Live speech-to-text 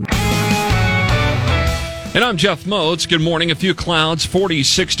And I'm Jeff Moats. Good morning. A few clouds,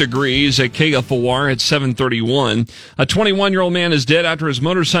 46 degrees at KFOR at 7:31. A 21-year-old man is dead after his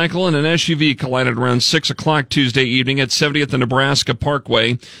motorcycle and an SUV collided around 6 o'clock Tuesday evening at 70th and Nebraska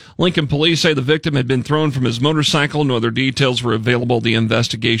Parkway. Lincoln police say the victim had been thrown from his motorcycle. No other details were available. The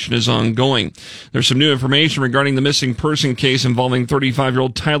investigation is ongoing. There's some new information regarding the missing person case involving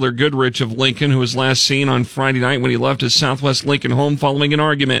 35-year-old Tyler Goodrich of Lincoln, who was last seen on Friday night when he left his Southwest Lincoln home following an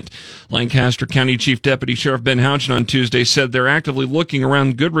argument. Lancaster County Chief Deputy Sheriff Ben Houchin on Tuesday said they're actively looking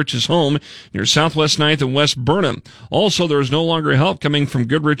around Goodrich's home near Southwest 9th and West Burnham. Also, there is no longer help coming from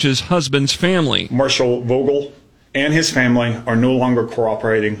Goodrich's husband's family. Marshal Vogel and his family are no longer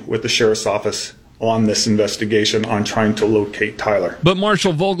cooperating with the sheriff's office on this investigation on trying to locate Tyler. But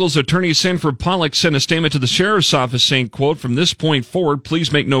Marshal Vogel's attorney, Sanford Pollock, sent a statement to the sheriff's office saying, quote, "From this point forward,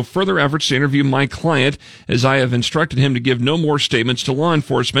 please make no further efforts to interview my client, as I have instructed him to give no more statements to law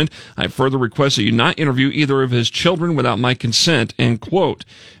enforcement. I further request that you not interview either of his children without my consent," end quote.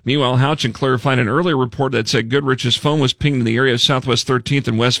 Meanwhile, Houchin clarified an earlier report that said Goodrich's phone was pinged in the area of Southwest 13th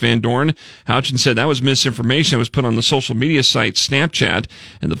and West Van Dorn. Houchin said that was misinformation that was put on the social media site Snapchat,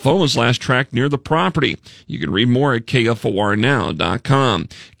 and the phone was last tracked near the property. You can read more at KFORnow.com.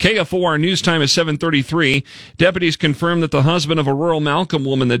 KFOR News Time is 7:33. Deputies confirmed that the husband of a rural Malcolm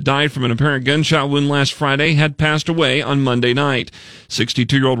woman that died from an apparent gunshot wound last Friday had passed away on Monday night.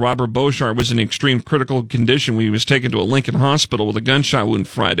 62-year-old Robert Beauchart was in extreme critical condition when he was taken to a Lincoln hospital with a gunshot wound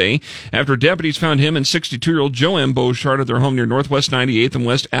Friday, after deputies found him and 62-year-old Joanne Beauchart at their home near Northwest 98th and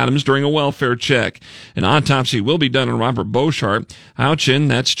West Adams during a welfare check. An autopsy will be done on Robert Beauchart. Houchin,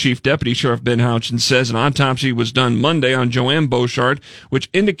 that's Chief Deputy Sheriff Ben Houchin, says an autopsy was done Monday on Joanne Beauchart, which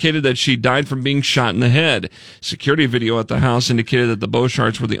indicated that she died from being shot in the head. Security video at the house indicated that the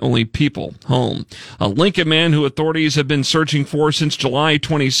Beaucharts were the only people home. A Lincoln man who authorities have been searching for since July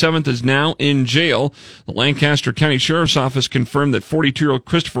 27th is now in jail. The Lancaster County Sheriff's Office confirmed that 42-year-old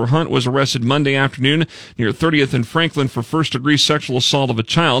Christopher Hunt was arrested Monday afternoon near 30th and Franklin for first-degree sexual assault of a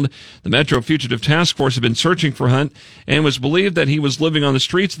child. The Metro Fugitive Task Force had been searching for Hunt and was believed that he was living on the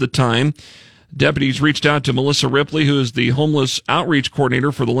streets at the time. Deputies reached out to Melissa Ripley, who is the homeless outreach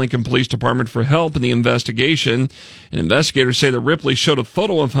coordinator for the Lincoln Police Department, for help in the investigation. And investigators say that Ripley showed a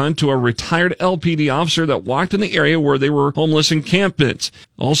photo of Hunt to a retired LPD officer that walked in the area where they were homeless encampments.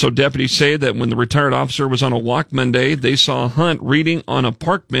 Also, deputies say that when the retired officer was on a walk Monday, they saw Hunt reading on a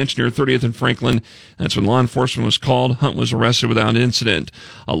park bench near 30th and Franklin. That's when law enforcement was called. Hunt was arrested without incident.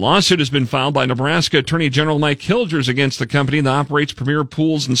 A lawsuit has been filed by Nebraska Attorney General Mike Hilgers against the company that operates Premier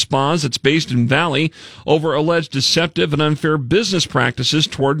Pools and Spas that's based in Valley over alleged deceptive and unfair business practices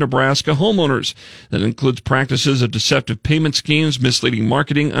toward Nebraska homeowners. That includes practices of deceptive payment schemes, misleading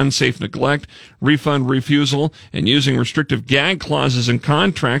marketing, unsafe neglect, refund refusal, and using restrictive gag clauses in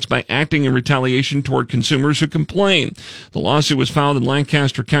contracts by acting in retaliation toward consumers who complain. The lawsuit was filed in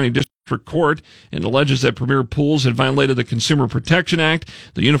Lancaster County District Court and alleges that Premier Pools had violated the Consumer Protection Act,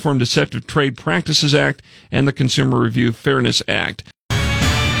 the Uniform Deceptive Trade Practices Act, and the Consumer Review Fairness Act.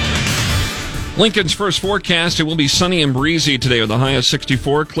 Lincoln's first forecast, it will be sunny and breezy today with a high of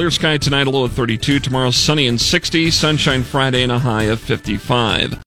 64. Clear sky tonight, a low of 32. Tomorrow, sunny and 60. Sunshine Friday and a high of 55.